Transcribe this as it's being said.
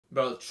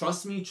Bro,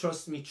 trust me.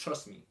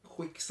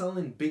 Quick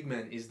selling big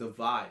man is the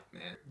vibe,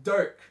 man.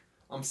 Dirk,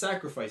 I'm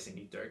sacrificing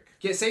you, Dirk.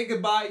 Okay, say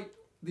goodbye.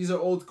 These are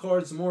old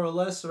cards, more or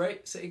less,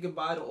 right? Say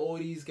goodbye to all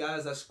these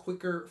guys. That's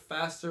quicker,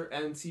 faster,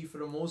 MT for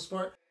the most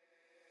part.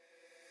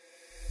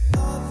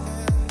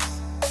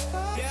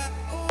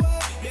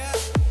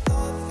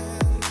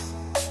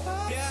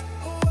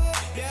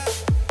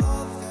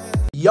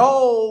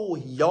 Yo,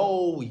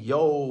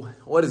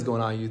 what is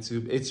going on,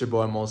 YouTube? It's your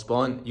boy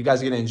Mosballin. You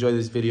guys are gonna enjoy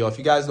this video. If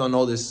you guys don't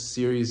know this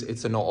series,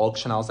 it's a no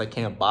auction house. I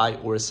can't buy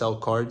or sell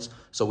cards,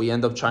 so we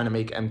end up trying to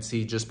make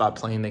MT just by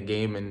playing the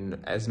game in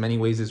as many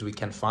ways as we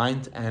can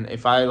find. And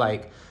if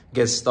I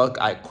get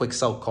stuck, I quick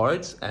sell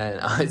cards, and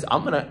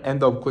I'm gonna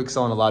end up quick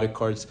selling a lot of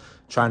cards,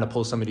 trying to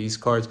pull some of these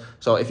cards.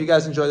 So if you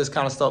guys enjoy this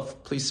kind of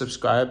stuff, please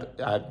subscribe.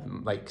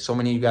 So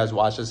many of you guys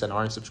watch this and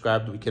aren't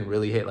subscribed. We can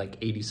really hit like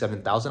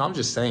 87,000. I'm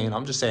just saying,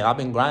 I've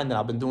been grinding,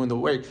 I've been doing the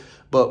work.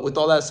 But with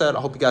all that said,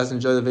 I hope you guys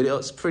enjoy the video.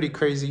 It's pretty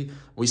crazy.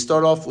 We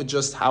start off with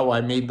just how I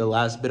made the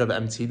last bit of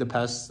MT the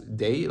past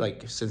day,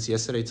 like since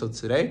yesterday till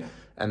today.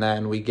 And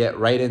then we get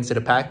right into the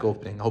pack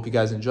opening. I hope you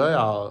guys enjoy.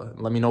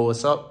 Let me know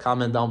what's up.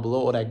 Comment down below,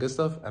 all that good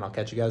stuff. And I'll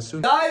catch you guys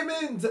soon.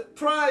 Diamond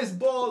prize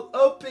ball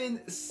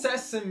open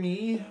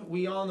sesame.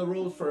 We on the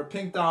road for a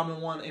pink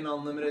diamond one in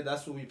unlimited.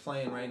 That's what we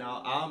playing right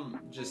now.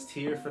 I'm just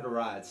here for the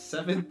ride.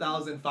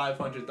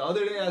 7,500. The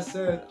other day I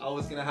said I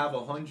was going to have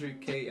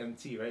 100K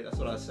MT, right? That's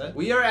what I said.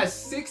 We are at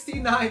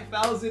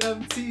 69,000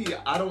 MT.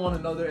 I don't want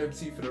another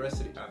MT for the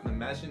rest of the...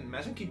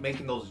 Imagine keep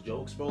making those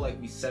jokes, bro. Like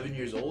we 7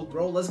 years old,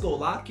 bro. Let's go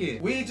lock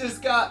in. We just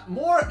got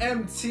more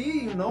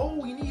MT, you know,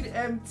 we need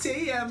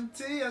MT.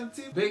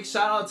 Big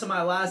shout out to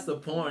my last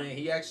opponent.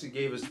 He actually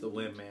gave us the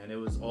win, man. It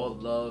was all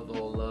love,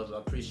 all love. I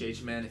appreciate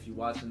you, man. If you're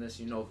watching this,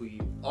 you know who you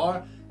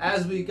are.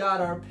 As we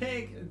got our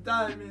pink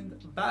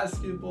diamond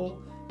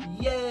basketball.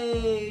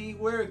 Yay,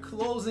 we're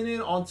closing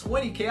in on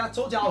 20K. I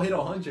told you I'll hit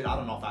 100. I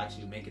don't know if I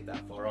actually make it that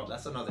far up.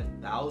 That's another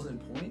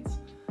 1,000 points.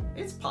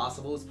 It's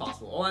possible, it's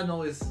possible. All I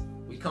know is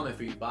we coming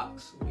for you,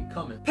 box. We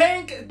coming.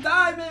 Pink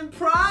diamond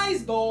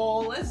prize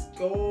ball. Let's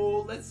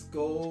go.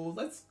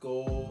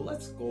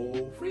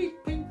 Free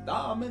pink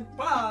diamond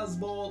prize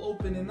ball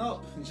opening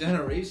up.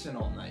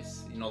 Generational,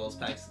 nice. You know, those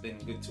packs have been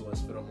good to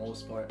us for the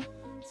most part.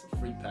 It's a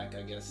free pack,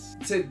 I guess.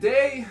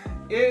 Today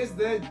is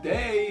the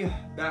day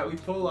that we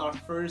pull our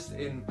first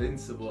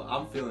Invincible.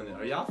 I'm feeling it.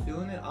 Are y'all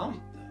feeling it?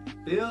 I'm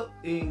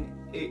feeling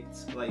it,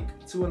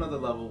 like, to another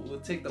level.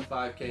 We'll take the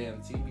 5K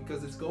MT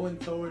because it's going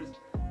towards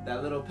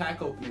that little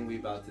pack opening we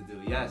about to do.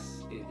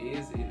 Yes, it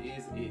is.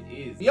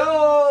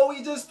 Yo,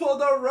 we just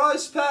pulled a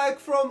rush pack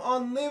from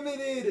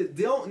Unlimited.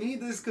 Don't need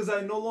this because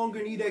I no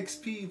longer need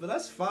XP, but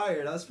that's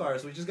fire,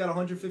 So we just got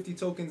 150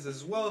 tokens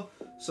as well.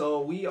 So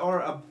we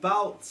are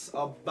about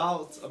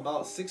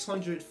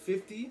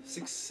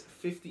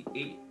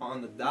 658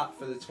 on the dot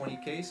for the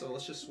 20K. So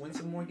let's just win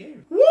some more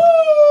games.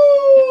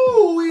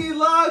 Woo! We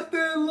locked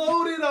and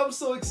loaded. I'm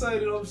so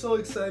excited.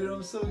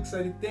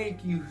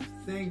 Thank you.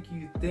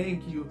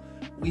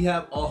 We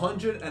have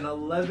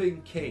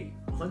 111K.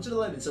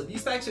 111. So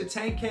these packs are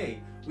 10K.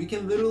 We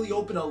can literally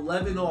open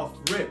 11 off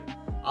rip.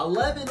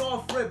 11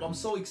 off rip. I'm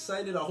so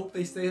excited. I hope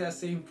they stay that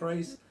same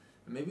price.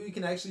 And maybe we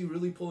can actually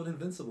really pull an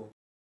Invincible.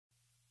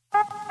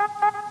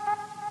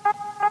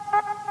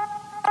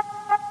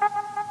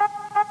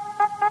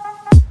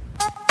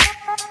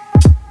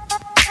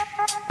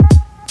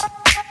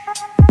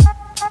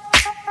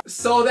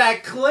 So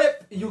that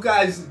clip you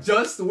guys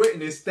just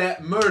witnessed,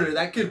 that murder,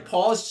 that kid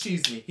paused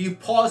cheesed me. He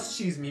paused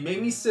cheesed me,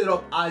 made me sit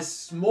up. I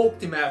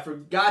smoked him. I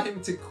forgot him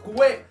to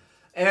quit.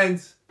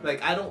 And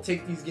like, I don't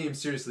take these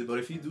games seriously, but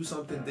if you do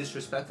something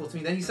disrespectful to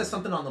me, then he said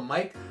something on the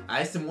mic.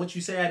 I asked him, what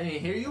you say? I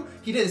didn't hear you.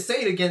 He didn't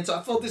say it again, so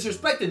I felt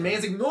disrespected.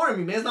 Man's ignoring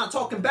me. Man's not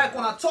talking back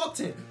when I talk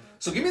to him.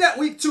 So give me that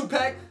week 2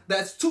 pack.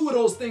 That's 2 of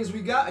those things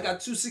we got. I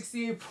got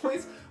 268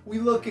 points. We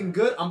looking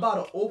good. I'm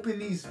about to open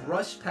these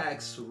rush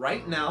packs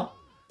right now.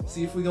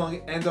 See if we're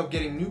going to end up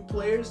getting new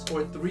players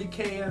or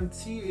 3K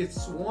MT.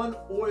 It's one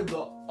or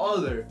the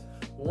other.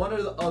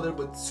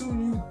 But 2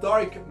 new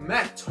dark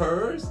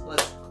matters.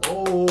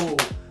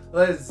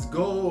 Let's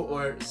go.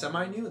 Or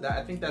semi-new.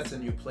 I think that's a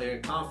new player.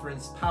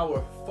 Conference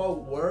power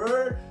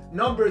forward.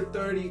 Number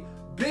 30.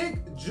 Big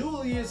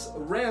Julius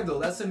Randle.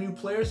 That's a new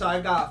player. So I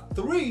got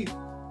 3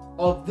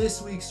 of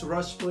this week's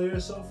rush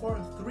players so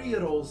far. 3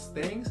 of those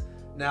things.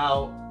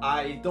 Now,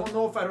 I don't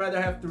know if I'd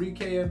rather have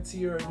 3K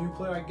MT or a new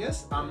player. I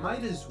guess I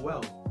might as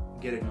well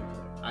get a new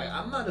player.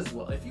 I might as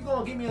well. If you're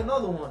going to give me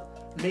another one,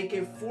 make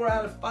it 4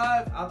 out of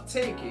 5, I'll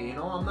take it. You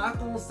know, I'm not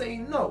going to say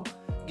no.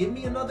 Give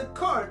me another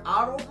card.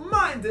 I don't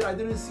mind it. I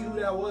didn't see who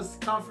that was.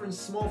 Conference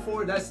small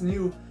forward. That's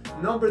new.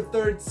 Number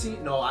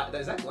 13. No,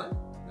 is that Glenn?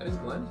 That is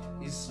Glenn.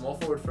 He's small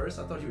forward first.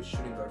 I thought he was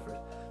shooting guard first.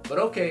 But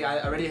okay,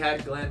 I already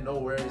had Glenn. No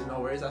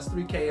worries. That's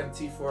 3K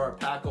MT for our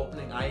pack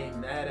opening. I ain't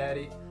mad at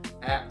it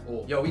at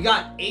all. Yo, we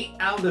got 8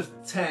 out of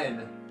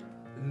 10.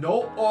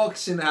 No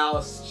auction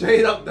house.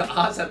 Straight up, the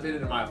odds have been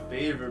in my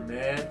favor,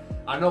 man.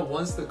 I know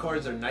once the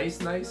cards are nice,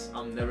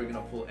 I'm never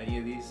gonna pull any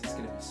of these. It's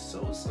gonna be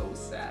so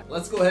sad.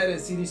 Let's go ahead and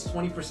see these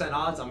 20%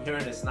 odds. I'm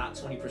hearing it's not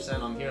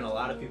 20%. I'm hearing a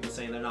lot of people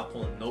saying they're not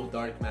pulling no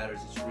dark matters.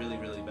 It's really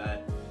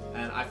bad.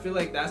 And I feel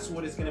like that's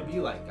what it's gonna be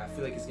like. I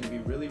feel like it's gonna be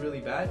really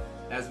bad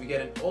as we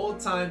get an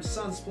all-time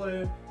Suns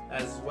player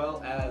as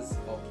well as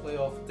a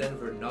playoff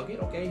Denver Nugget.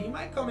 Okay, he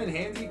might come in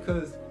handy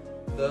because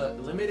the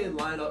limited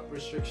lineup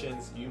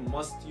restrictions, you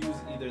must use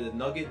either the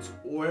Nuggets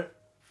or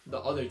the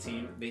other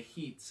team, the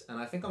Heat, and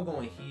I think I'm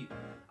going Heat.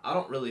 I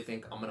don't really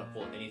think I'm gonna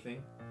pull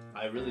anything.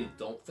 I really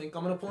don't think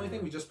I'm gonna pull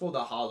anything. We just pulled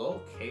a hollow.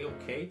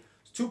 Okay.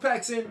 2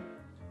 packs in.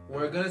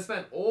 We're gonna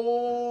spend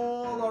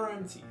all our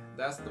MT.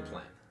 That's the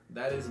plan.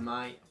 That is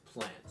my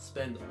plan.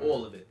 Spend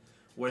all of it.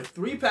 We're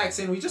 3 packs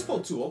in. We just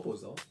pulled 2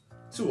 Opals though.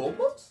 2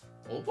 Opals?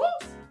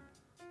 Opals?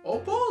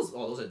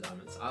 Oh, those are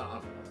diamonds. I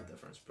don't know the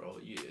difference, bro.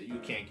 You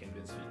can't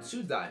convince me.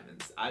 2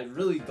 diamonds. I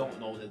really don't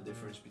know the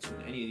difference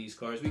between any of these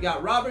cards. We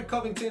got Robert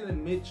Covington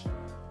and Mitch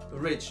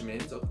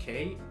Richmond.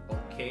 Okay.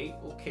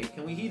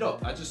 Can we heat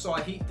up? I just saw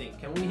a heat thing.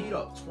 Can we heat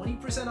up?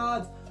 20%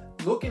 odds.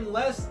 Looking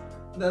less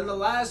than the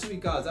last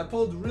week odds. I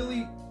pulled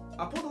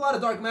a lot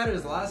of dark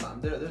matters last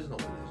time. There's no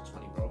way there's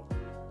 20, bro.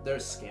 They're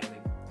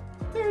scamming.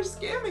 They're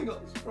scamming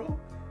us, bro.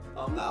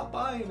 I'm not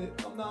buying it.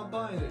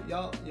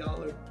 Y'all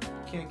you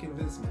can't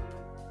convince me.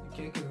 You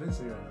can't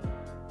convince me right now.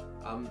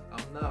 I'm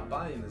not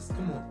buying this.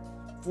 Come on.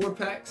 4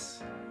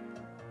 packs.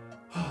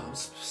 I'm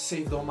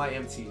saved all my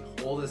MT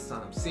all this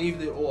time.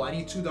 Saved it all. I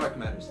need 2 dark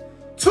matters.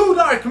 2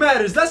 dark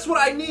matters. That's what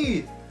I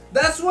need.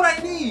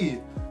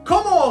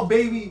 Come on,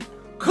 baby.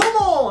 Come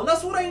on.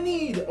 That's what I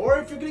need. Or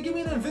if you're gonna give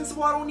me an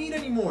invincible, I don't need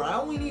any more. I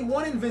only need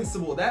 1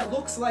 invincible. That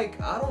looks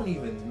like, I don't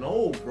even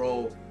know,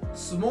 bro.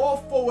 Small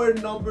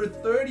forward number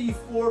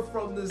 34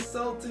 from the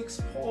Celtics,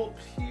 Paul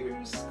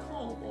Pierce.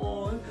 Come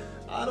on.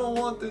 I don't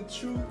want the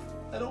truth.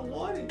 I don't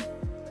want it.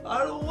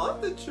 I don't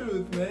want the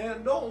truth,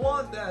 man. Don't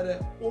want that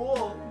at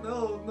all.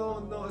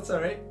 No. It's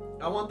alright.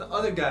 I want the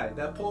other guy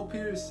that Paul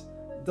Pierce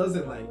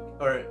doesn't like.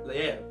 Or,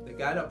 yeah, the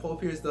guy that Paul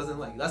Pierce doesn't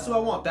like. That's what I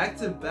want. Back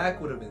to back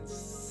would have been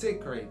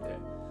sick right there.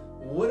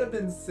 Would have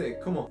been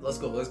sick. Come on. Let's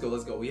go.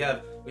 We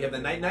have the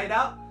night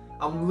out.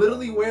 I'm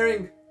literally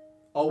wearing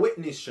a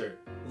witness shirt.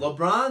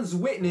 LeBron's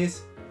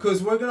witness,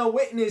 because we're going to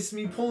witness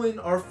me pulling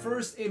our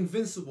first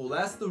invincible.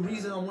 That's the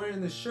reason I'm wearing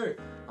this shirt.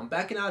 I'm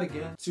backing out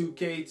again.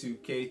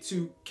 2K.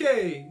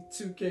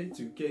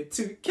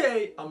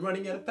 I'm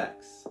running out of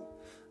packs.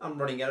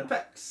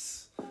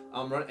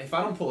 If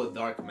I don't pull a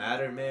dark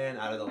matter, man,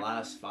 out of the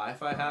last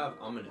 5 I have,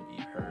 I'm going to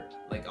be hurt.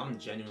 Like, I'm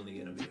genuinely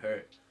going to be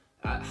hurt.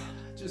 I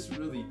just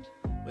really,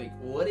 like,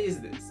 what is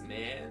this,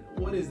 man?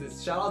 What is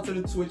this? Shout out to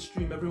the Twitch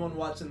stream, everyone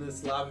watching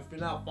this live. If you're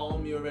not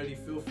following me already,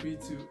 feel free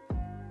to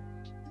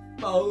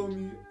follow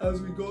me as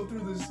we go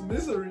through this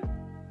misery.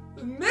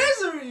 The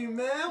misery,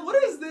 man.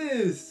 What is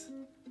this?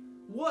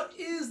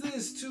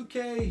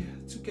 2K.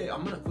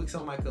 I'm gonna quick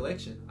sell my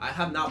collection. I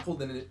have not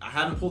pulled I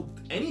haven't pulled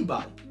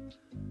anybody.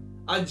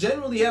 I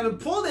generally haven't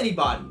pulled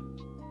anybody.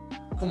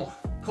 Come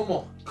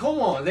on.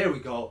 There we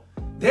go.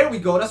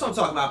 That's what I'm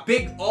talking about.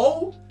 Big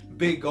O.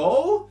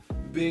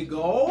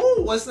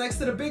 What's next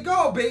to the big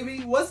O,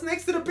 baby? What's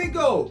next to the big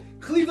O?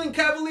 Cleveland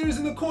Cavaliers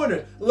in the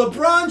corner.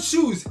 LeBron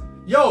shoes.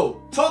 Yo,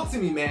 talk to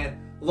me, man.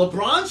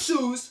 LeBron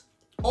shoes.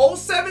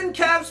 07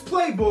 Cavs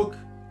playbook.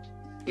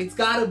 It's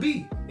gotta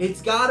be.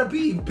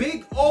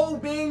 Big O,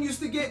 man, used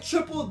to get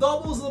triple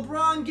doubles.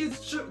 LeBron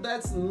gets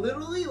that's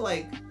literally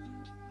like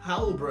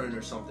Halliburton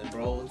or something,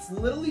 bro. It's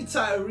literally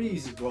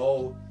Tyrese,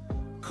 bro.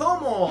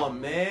 Come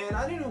on, man.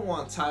 I didn't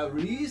want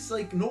Tyrese.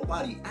 Like,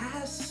 nobody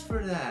asked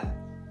for that.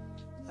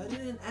 I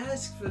didn't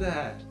ask for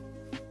that.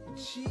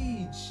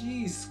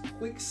 Jeez.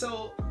 Quick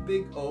sell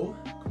Big O.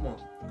 Come on.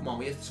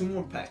 We have 2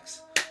 more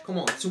packs. Come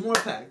on, 2 more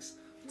packs.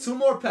 2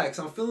 more packs.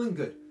 I'm feeling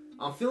good.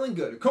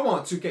 Come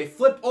on, 2K.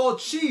 Flip all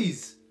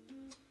cheese.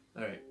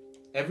 All right.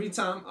 Every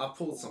time I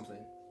pulled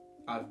something,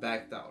 I've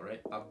backed out,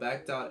 right? I've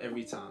backed out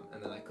every time,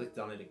 and then I clicked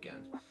on it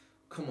again.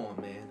 Come on,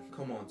 man.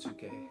 Come on,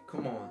 2K.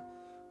 Come on,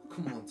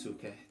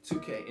 2K.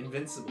 2K.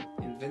 Invincible.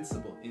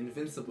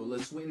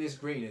 Let's witness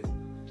greatness.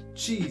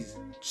 Cheese.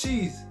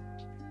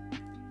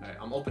 Alright,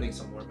 I'm opening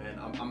some more, man.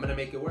 I'm gonna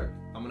make it work.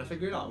 I'm gonna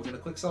figure it out. We're gonna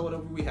click sell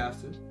whatever we have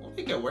to. We'll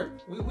make it work.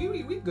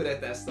 We good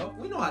at that stuff.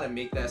 We know how to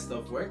make that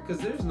stuff work,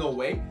 because there's no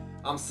way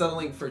I'm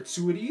settling for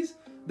 2 of these.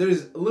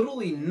 There's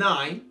literally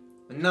 9,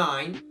 and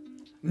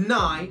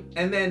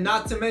then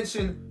not to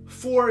mention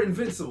 4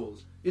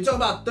 invincibles. You're talking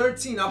about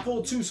 13. I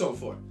pulled 2 so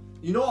far.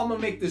 You know I'm gonna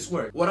make this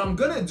work. What I'm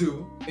gonna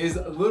do is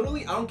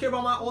literally, I don't care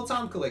about my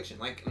all-time collection.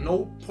 Like,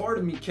 no part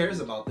of me cares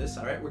about this,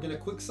 all right? We're gonna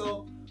quick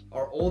sell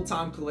our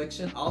all-time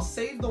collection. I'll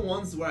save the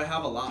ones where I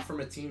have a lot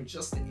from a team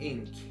just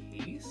in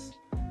case.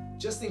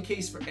 Just in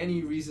case for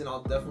any reason,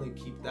 I'll definitely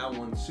keep that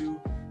one too.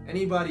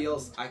 Anybody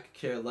else, I could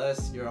care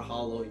less. You're a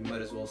hollow, you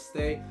might as well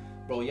stay.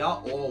 Bro,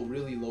 y'all all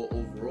really low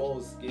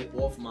overalls. Get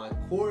off my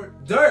court.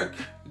 Dirk.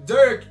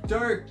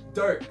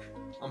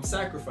 I'm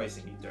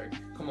sacrificing you, Dirk.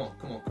 Come on,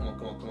 come on, come on,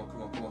 come on, come on,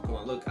 come on, come on, come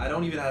on. Look, I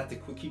don't even have to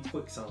keep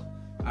quick selling.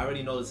 I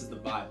already know this is the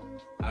vibe.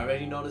 I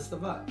already know this is the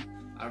vibe.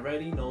 I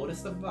already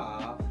noticed the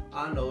vibe.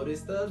 I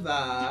noticed the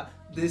vibe.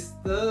 This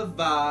the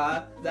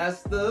vibe.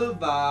 That's the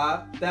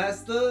vibe.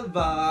 That's the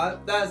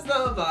vibe. That's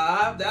the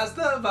vibe. That's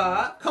the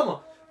vibe. Come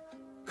on.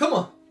 Come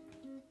on.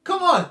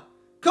 Come on.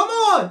 Come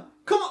on.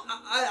 Come on.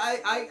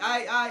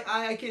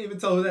 I can't even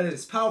tell who that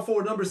is. Power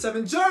forward number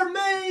 7,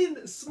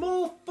 Jermaine.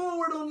 Small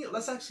forward O'Neal.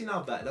 That's actually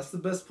not bad. That's the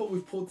best pull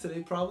we've pulled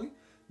today, probably.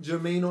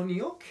 Jermaine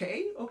O'Neal.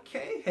 Okay.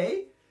 Okay.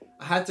 Hey.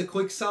 I had to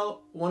quick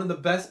sell one of the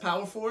best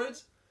power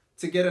forwards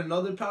to get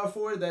another power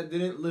forward that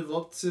didn't live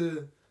up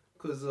to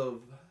because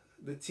of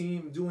the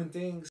team doing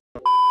things.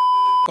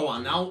 Come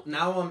on, now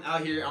I'm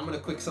out here. I'm gonna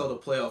quick sell the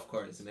playoff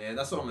cards, man.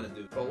 That's what I'm gonna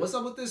do. Bro, what's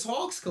up with this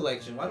Hawks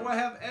collection? Why do I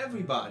have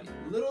everybody?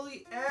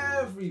 Literally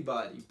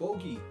everybody.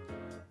 Bogey,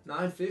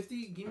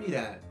 950. Give me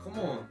that. Come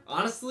on.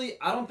 Honestly,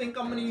 I don't think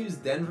I'm gonna use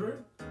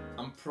Denver.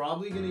 I'm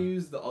probably gonna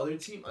use the other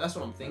team. That's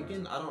what I'm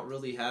thinking. I don't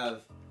really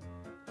have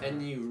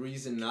any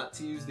reason not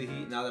to use the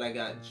Heat now that I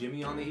got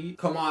Jimmy on the Heat.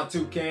 Come on,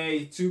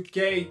 2K,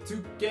 2K,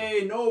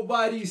 2K.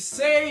 Nobody's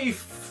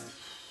safe.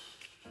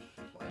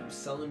 Why are you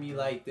selling me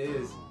like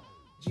this?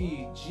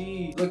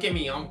 GG. Look at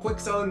me. I'm quick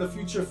selling the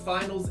future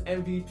finals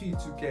MVP,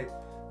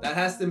 2K. That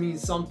has to mean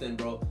something,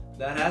 bro.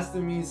 That has to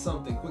mean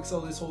something. Quick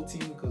sell this whole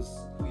team because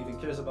who even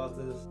cares about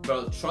this?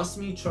 Bro, trust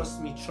me,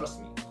 trust me,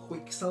 trust me.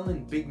 Quick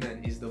selling big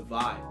men is the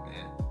vibe,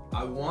 man.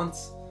 I want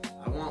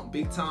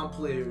big time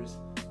players.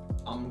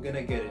 I'm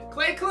gonna get it.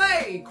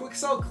 Clay! Quick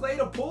sell Clay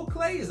to pull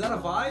Clay? Is that a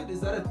vibe?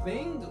 Is that a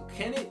thing?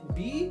 Can it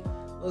be?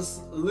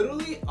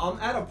 Literally, I'm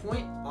at a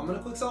point. I'm gonna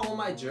quick sell all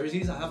my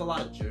jerseys. I have a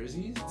lot of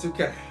jerseys. It's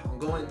okay. I'm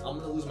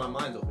gonna lose my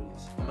mind over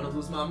these. I'm gonna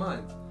lose my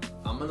mind.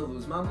 I'm gonna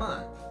lose my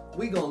mind.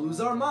 We gonna lose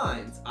our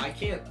minds. I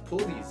can't pull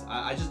these.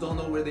 I just don't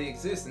know where they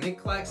exist. Nick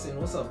Claxton,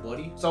 what's up,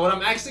 buddy? So what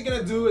I'm actually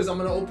gonna do is I'm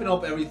gonna open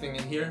up everything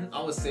in here.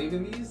 I was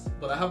saving these,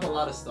 but I have a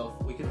lot of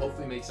stuff. We can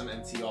hopefully make some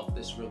MT off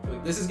this real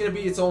quick. This is gonna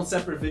be its own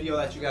separate video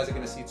that you guys are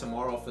gonna see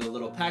tomorrow for the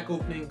little pack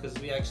opening, because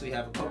we actually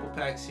have a couple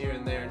packs here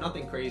and there.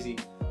 Nothing crazy,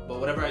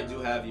 but whatever I do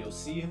have, you'll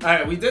see. All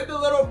right, we did the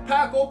little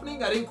pack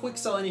opening. I didn't quick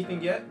sell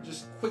anything yet.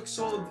 Just quick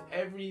sold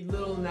every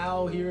little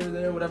now, here,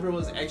 there, whatever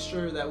was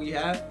extra that we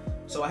had.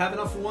 So I have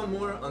enough for one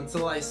more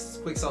until I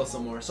quick sell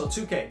some more. So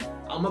 2K,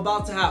 I'm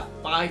about to have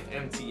 5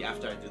 MT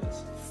after I do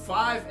this.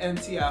 5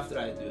 MT after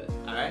I do it,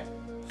 all right?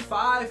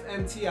 5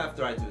 MT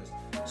after I do this.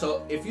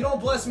 So if you don't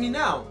bless me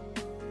now,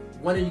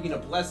 when are you gonna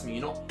bless me?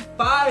 You know,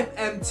 5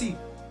 MT,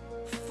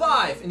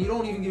 5, and you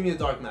don't even give me a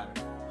dark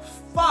matter.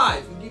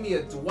 5, you give me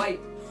a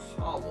Dwight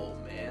hollow,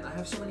 man. I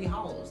have so many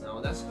hollows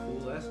now. That's cool,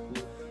 that's cool.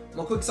 I'm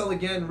gonna quick sell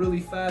again really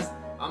fast.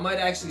 I might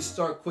actually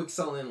start quick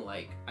selling,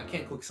 like, I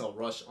can't quick sell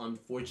Rush,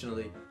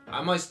 unfortunately.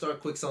 I might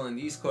start quick selling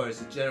these cards,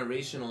 the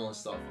generational and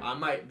stuff. I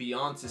might be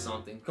onto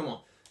something. Come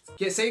on.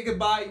 Say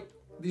goodbye.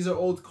 These are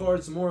old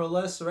cards, more or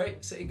less,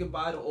 right? Say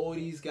goodbye to all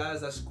these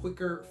guys. That's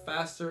quicker,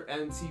 faster,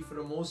 MT for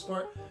the most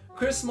part.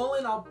 Chris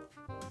Mullin,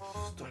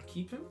 do I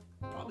keep him?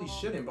 Probably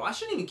shouldn't, bro. I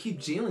shouldn't even keep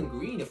Jalen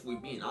Green if we're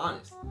being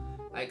honest.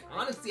 Like,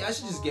 honestly, I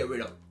should just get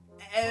rid of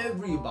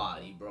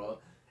everybody, bro.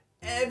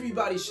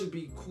 Everybody should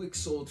be quick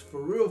sold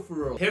for real,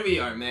 for real. Here we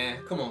are,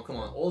 man. Come on, come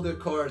on. Older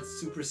cards,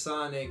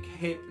 Supersonic,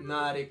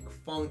 Hypnotic,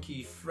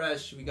 Funky,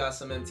 Fresh. We got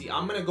some MT.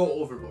 I'm gonna go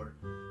overboard.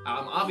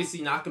 I'm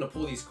obviously not gonna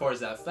pull these cards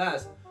that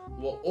fast.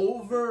 We'll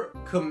over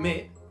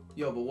commit.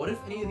 Yo, but what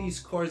if any of these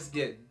cards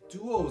get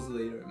duos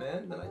later,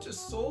 man? Then I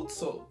just sold.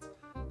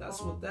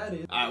 That's what that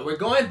is. Alright, we're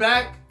going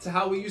back to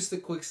how we used to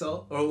quick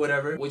sell or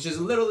whatever, which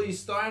is literally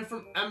starting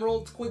from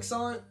Emerald quick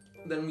selling.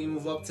 Then we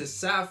move up to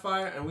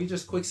Sapphire and we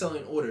just quick sell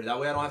in order. That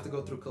way I don't have to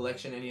go through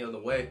collection any other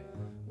way.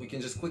 We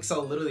can just quick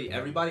sell literally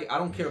everybody. I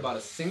don't care about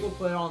a single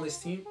player on this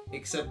team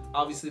except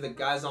obviously the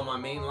guys on my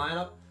main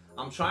lineup.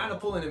 I'm trying to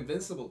pull an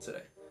Invincible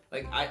today.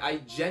 Like,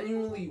 I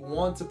genuinely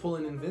want to pull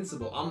an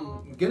Invincible.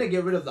 I'm gonna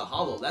get rid of the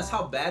Hollow. That's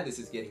how bad this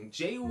is getting.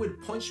 Jay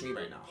would punch me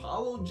right now.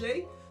 Hollow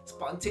Jay?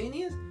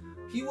 Spontaneous?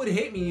 He would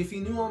hit me if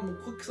he knew I'm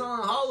quick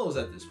selling Hollows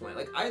at this point.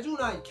 Like, I do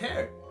not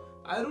care.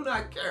 I do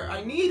not care.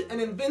 I need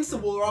an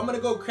Invincible or I'm gonna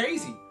go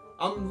crazy.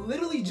 I'm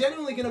literally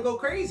genuinely gonna go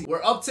crazy.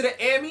 We're up to the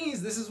Emmys.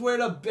 This is where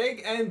the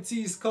big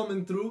MT's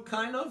coming through,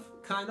 kind of,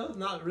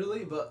 not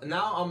really, but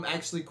now I'm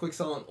actually quick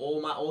selling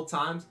all my old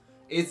times.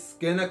 It's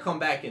gonna come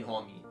back and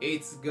haunt me.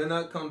 It's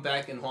gonna come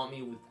back and haunt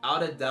me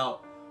without a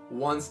doubt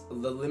once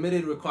the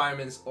limited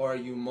requirements are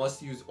you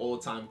must use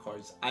old time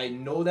cards. I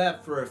know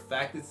that for a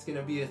fact it's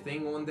gonna be a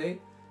thing one day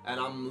and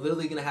I'm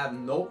literally gonna have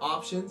no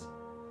options.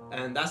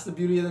 And that's the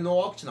beauty of the no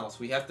auction house.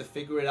 We have to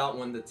figure it out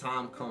when the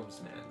time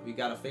comes, man. We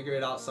gotta figure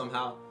it out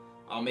somehow.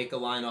 I'll make a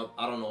lineup.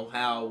 I don't know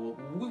how.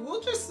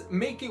 We'll just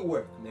make it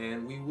work,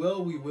 man. We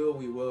will.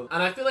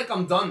 And I feel like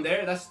I'm done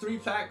there. That's 3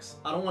 packs.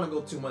 I don't want to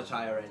go too much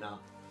higher right now.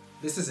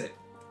 This is it.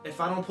 If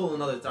I don't pull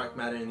another Dark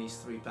Matter in these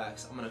 3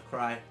 packs, I'm gonna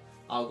cry.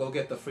 I'll go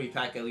get the free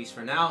pack at least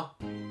for now.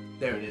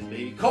 There it is,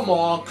 baby. Come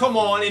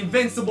on.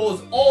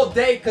 Invincibles all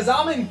day, because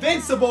I'm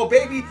invincible,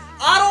 baby.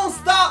 I don't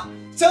stop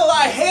till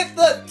I hit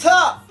the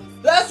top.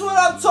 That's what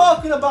I'm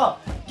talking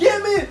about.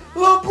 Give me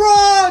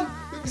LeBron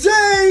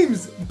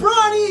James.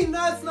 Bronny.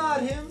 That's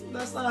not him.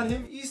 That's not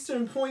him.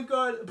 Eastern point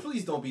guard.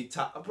 Please don't be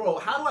bro.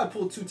 How do I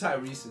pull 2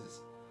 Tyreses?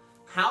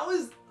 How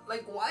is,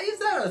 like, why is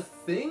that a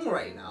thing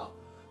right now?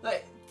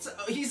 Like,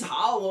 he's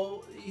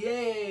hollow.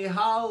 Yay,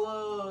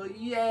 hollow.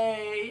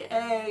 Yay.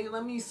 Hey,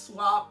 let me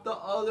swap the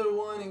other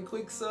one and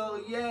quick sell.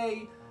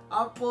 Yay.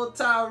 I pulled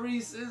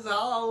Tyrese's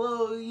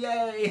hollow.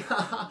 Yay.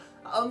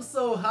 I'm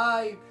so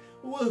hyped.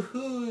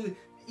 Woohoo.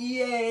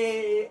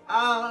 Yay.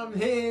 I'm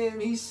him.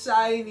 He's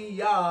shiny,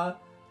 y'all.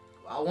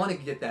 I want to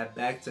get that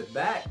back to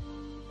back.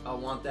 I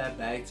want that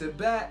back to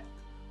back.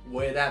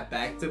 Wear that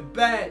back to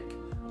back.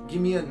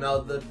 Give me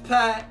another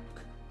pack.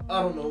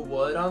 I don't know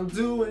what I'm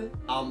doing.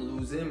 I'm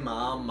losing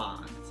my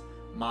mind.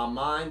 My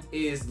mind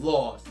is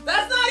lost.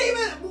 That's not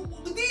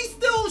even... These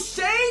still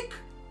shake?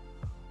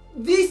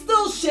 These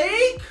still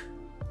shake?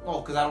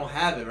 Oh, because I don't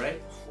have it,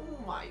 right?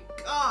 Oh my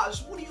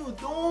gosh. What are you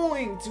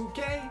doing,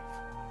 2K?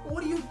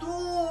 What are you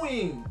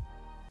doing?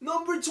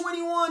 Number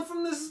 21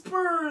 from the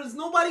Spurs.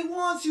 Nobody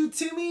wants you,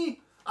 Timmy.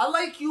 I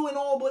like you and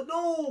all, but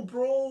no,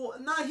 bro.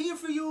 Not here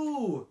for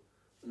you.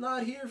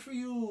 Not here for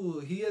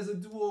you. He has a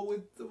duo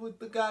with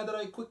the guy that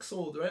I quick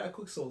sold, right? I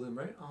quick sold him,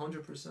 right?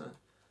 100%.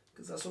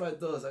 Because that's what I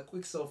does. I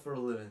quick sell for a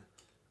living.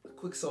 I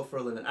quick sell for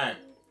a living. Alright,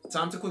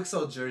 time to quick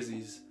sell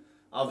jerseys.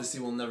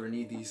 Obviously, we'll never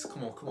need these.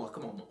 Come on, come on,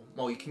 come on,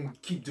 Mo. You can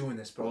keep doing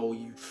this, bro.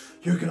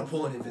 You're gonna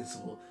pull an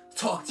Invincible.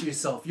 Talk to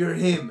yourself. You're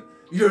him.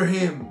 You're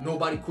him.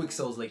 Nobody quick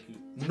sells like you.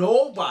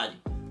 Nobody.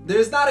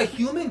 There's not a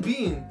human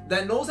being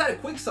that knows how to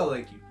quick sell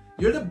like you.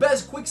 You're the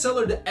best quick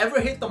seller to ever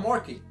hit the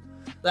market.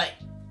 Like,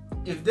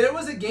 if there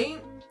was a game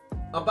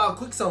about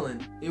quick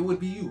selling, it would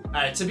be you.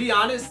 Alright, to be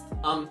honest,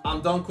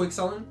 I'm done quick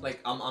selling.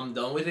 Like, I'm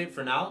done with it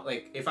for now.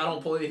 Like, if I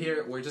don't pull it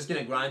here, we're just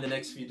gonna grind the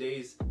next few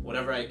days,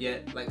 whatever I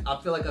get. Like, I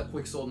feel like I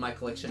quick sold my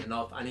collection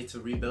enough. I need to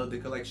rebuild the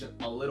collection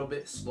a little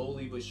bit,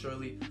 slowly but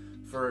surely,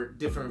 for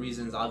different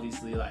reasons,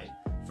 obviously, like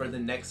for the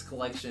next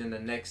collection, the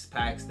next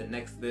packs, the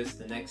next this,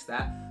 the next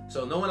that.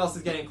 So no one else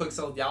is getting quick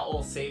sold. Y'all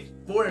all safe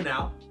for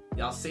now.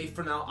 Y'all safe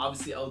for now.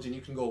 Obviously, Elgin,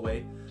 you can go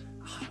away.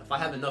 If I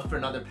have enough for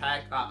another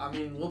pack, I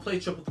mean, we'll play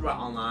triple threat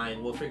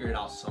online. We'll figure it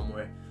out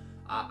somewhere.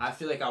 I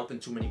feel like I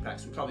opened too many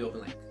packs. We probably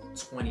opened like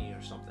 20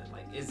 or something.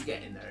 Like, it's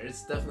getting there.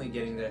 It's definitely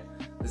getting there.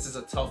 This is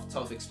a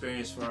tough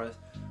experience for us.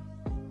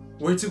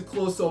 We're too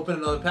close to open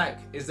another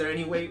pack. Is there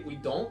any way we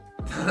don't?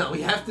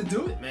 We have to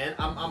do it, man.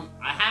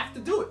 I have to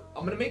do it.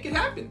 I'm gonna make it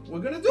happen. We're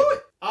gonna do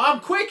it. I'm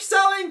quick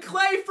selling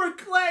clay for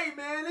clay,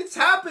 man. It's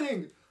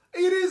happening.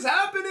 It is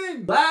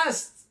happening.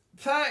 Last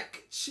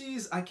pack,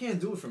 cheese. I can't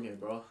do it from here,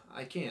 bro.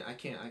 I can't.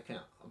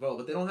 Bro,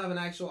 but they don't have an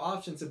actual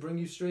option to bring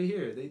you straight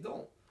here. They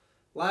don't.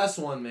 Last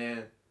one,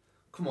 man.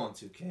 Come on,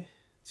 2K.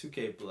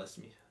 2K, bless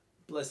me.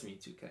 Bless me,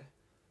 2K.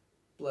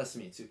 Bless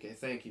me, 2K.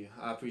 Thank you.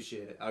 I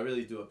appreciate it. I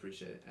really do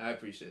appreciate it. I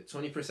appreciate it.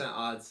 20%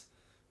 odds.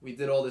 We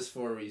did all this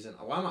for a reason.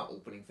 Why am I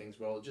opening things,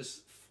 bro?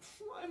 Just,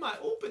 why am I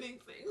opening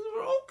things,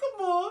 bro?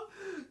 Come on.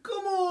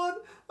 Come on.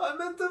 I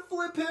meant to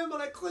flip him,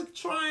 and I clicked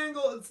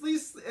triangle. At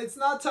least it's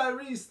not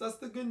Tyrese. That's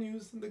the good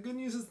news. The good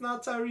news is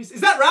not Tyrese.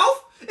 Is that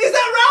Ralph? Is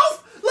that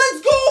Ralph?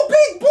 Let's go,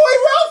 big boy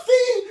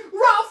Ralphie.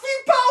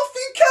 Ralphie,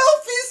 Palphie,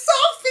 Kelphie,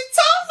 Sophie,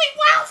 Tophie,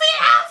 Ralphie,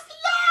 Ralphie.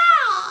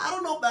 Yeah. I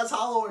don't know if that's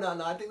hollow or not.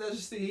 No, I think that's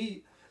just the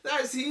heat.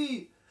 That's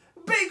heat.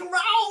 Big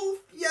Ralph.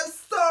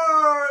 Yes,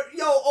 sir.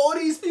 Yo, all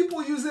these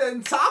people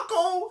using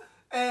Taco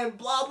and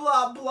blah,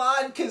 blah, blah,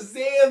 and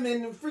Kazam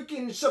and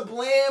freaking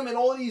Shablam and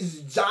all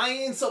these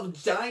giants of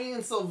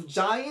giants of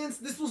giants.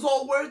 This was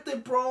all worth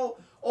it, bro.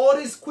 All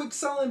this quick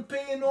selling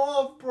paying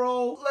off,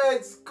 bro.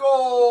 Let's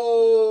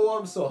go.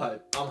 I'm so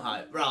hyped. I'm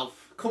hyped.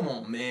 Ralph, come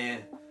on,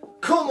 man.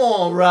 Come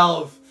on,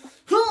 Ralph.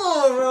 Come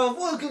on, Ralph.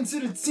 Welcome to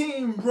the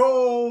team,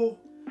 bro.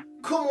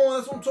 Come on,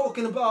 that's what I'm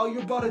talking about.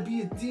 You're about to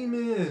be a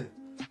demon.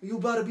 You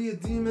about to be a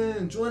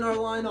demon. Join our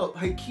lineup.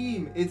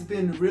 Hakeem, it's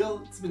been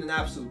real. It's been an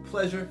absolute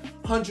pleasure.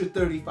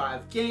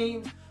 135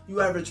 games. You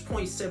averaged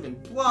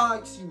 0.7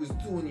 blocks. You was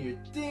doing your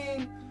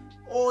thing.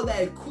 All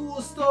that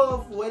cool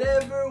stuff.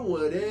 Whatever.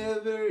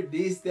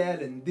 This,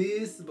 that, and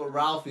this. But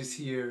Ralph is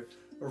here.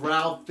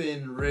 Ralph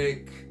and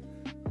Rick.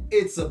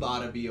 It's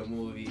about to be a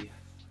movie.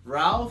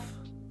 Ralph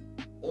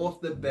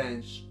off the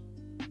bench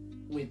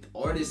with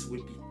artists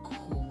would be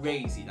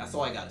crazy. That's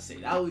all I gotta say.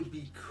 That would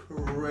be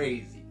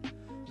crazy.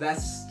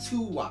 That's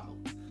too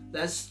wild.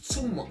 That's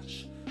too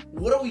much.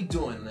 What are we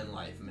doing in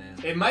life, man?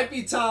 It might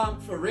be time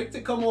for Rick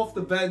to come off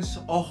the bench.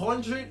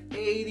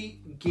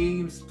 180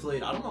 games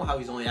played. I don't know how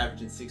he's only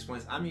averaging 6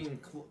 points. I mean,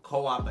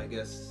 co-op, I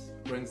guess,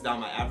 brings down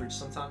my average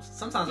sometimes.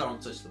 Sometimes I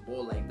don't touch the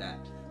ball like that.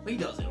 But he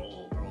does it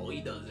all, bro. He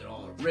does it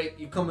all. Rick,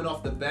 you coming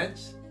off the bench?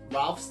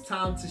 Ralph's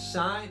time to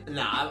shine?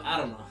 Nah, I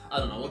don't know. I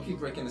don't know. We'll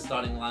keep Rick in the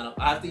starting lineup.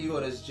 I have to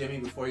evo as Jimmy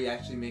before he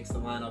actually makes the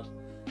lineup.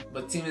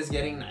 But team is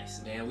getting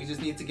nice, man. We just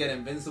need to get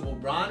Invincible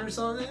Braun or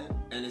something,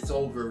 and it's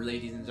over,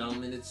 ladies and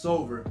gentlemen. It's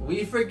over.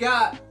 We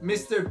forgot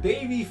Mr.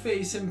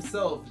 Babyface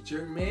himself,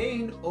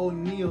 Jermaine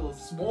O'Neal,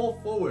 small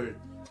forward.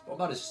 I'm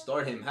about to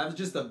start him. Have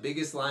just the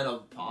biggest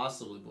lineup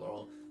possible,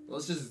 bro.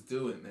 Let's just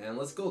do it, man.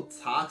 Let's go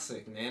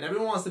toxic, man.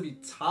 Everyone wants to be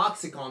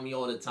toxic on me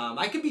all the time.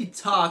 I can be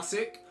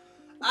toxic.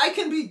 I'm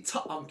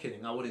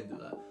kidding. I wouldn't do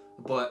that.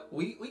 But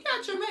we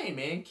got Jermaine,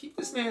 man. Keep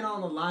this man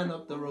on the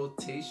lineup, the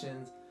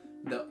rotations,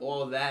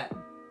 all that.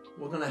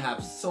 We're gonna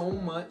have so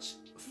much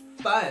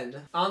fun.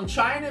 I'm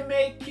trying to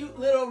make cute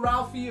little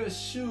Ralphie a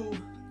shoe.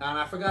 And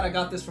I forgot I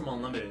got this from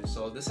Unlimited.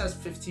 So this has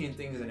 15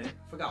 things in it.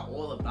 I forgot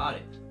all about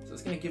it. So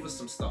it's gonna give us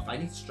some stuff. I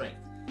need strength.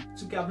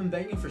 I've been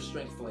begging for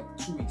strength for like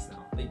 2 weeks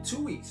now. Like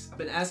 2 weeks. I've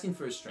been asking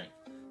for strength.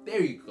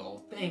 There you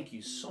go. Thank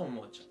you so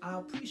much. I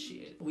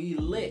appreciate it. We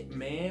lit,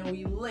 man.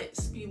 We lit.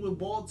 Speed with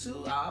ball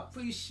too. I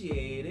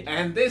appreciate it.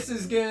 And this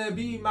is gonna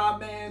be my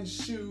man's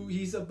shoe.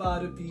 He's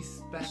about to be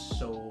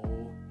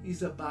special.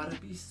 He's about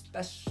to be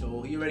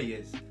special. He already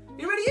is.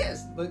 He already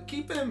is. But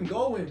keep him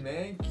going,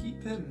 man.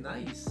 Keep him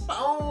nice.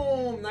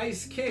 Boom.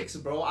 Nice kicks,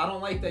 bro. I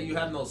don't like that you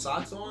have no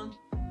socks on.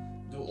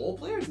 Do all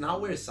players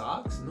not wear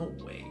socks? No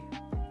way.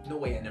 No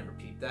way. I never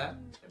peeped that.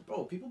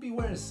 Bro, people be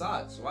wearing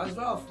socks. Why is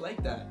Ralph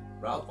like that?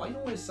 Ralph, why you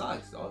don't wear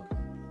socks, dog?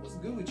 What's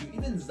good with you?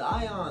 Even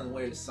Zion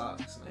wears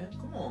socks, man.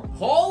 Come on.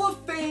 Hall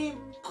of Fame,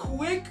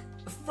 quick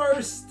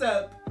first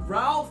step,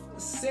 Ralph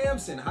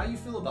Sampson. How you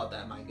feel about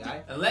that, my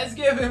guy? And let's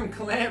give him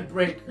Clan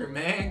Breaker,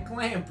 man.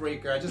 Clan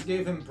Breaker. I just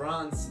gave him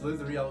Bronze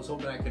Slithery. I was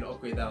hoping I could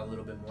upgrade that a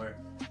little bit more.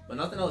 But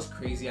nothing else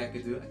crazy I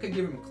could do. I could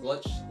give him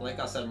Clutch. Like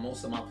I said,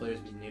 most of my players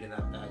be needing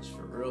that badge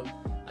for real.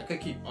 I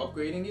could keep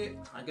upgrading it.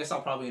 I guess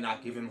I'll probably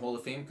not give him Hall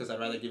of Fame because I'd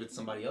rather give it to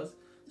somebody else.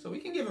 So we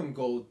can give him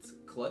Gold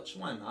Clutch.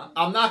 Why not?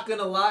 I'm not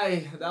gonna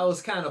lie. That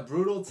was kind of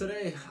brutal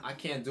today. I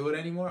can't do it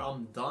anymore.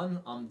 I'm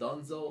done. I'm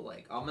donezo.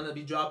 Like, I'm gonna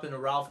be dropping a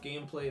Ralph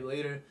gameplay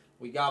later.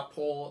 We got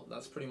Paul.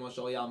 That's pretty much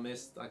all y'all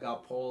missed. I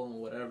got Paul and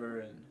whatever.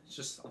 And it's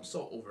just, I'm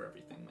so over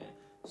everything, man.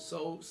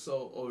 So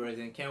over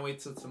everything. Can't wait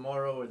till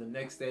tomorrow or the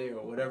next day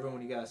or whatever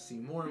when you guys see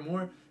more and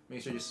more.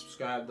 Make sure you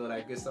subscribe, do all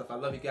that good stuff. I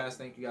love you guys.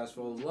 Thank you guys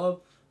for all the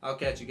love. I'll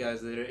catch you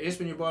guys later. It's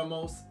been your boy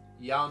Most.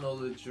 Y'all know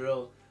the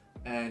drill.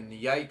 And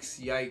yikes,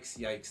 yikes,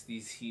 yikes,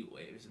 these heat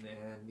waves,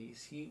 man.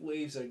 These heat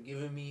waves are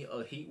giving me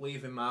a heat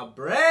wave in my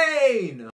brain.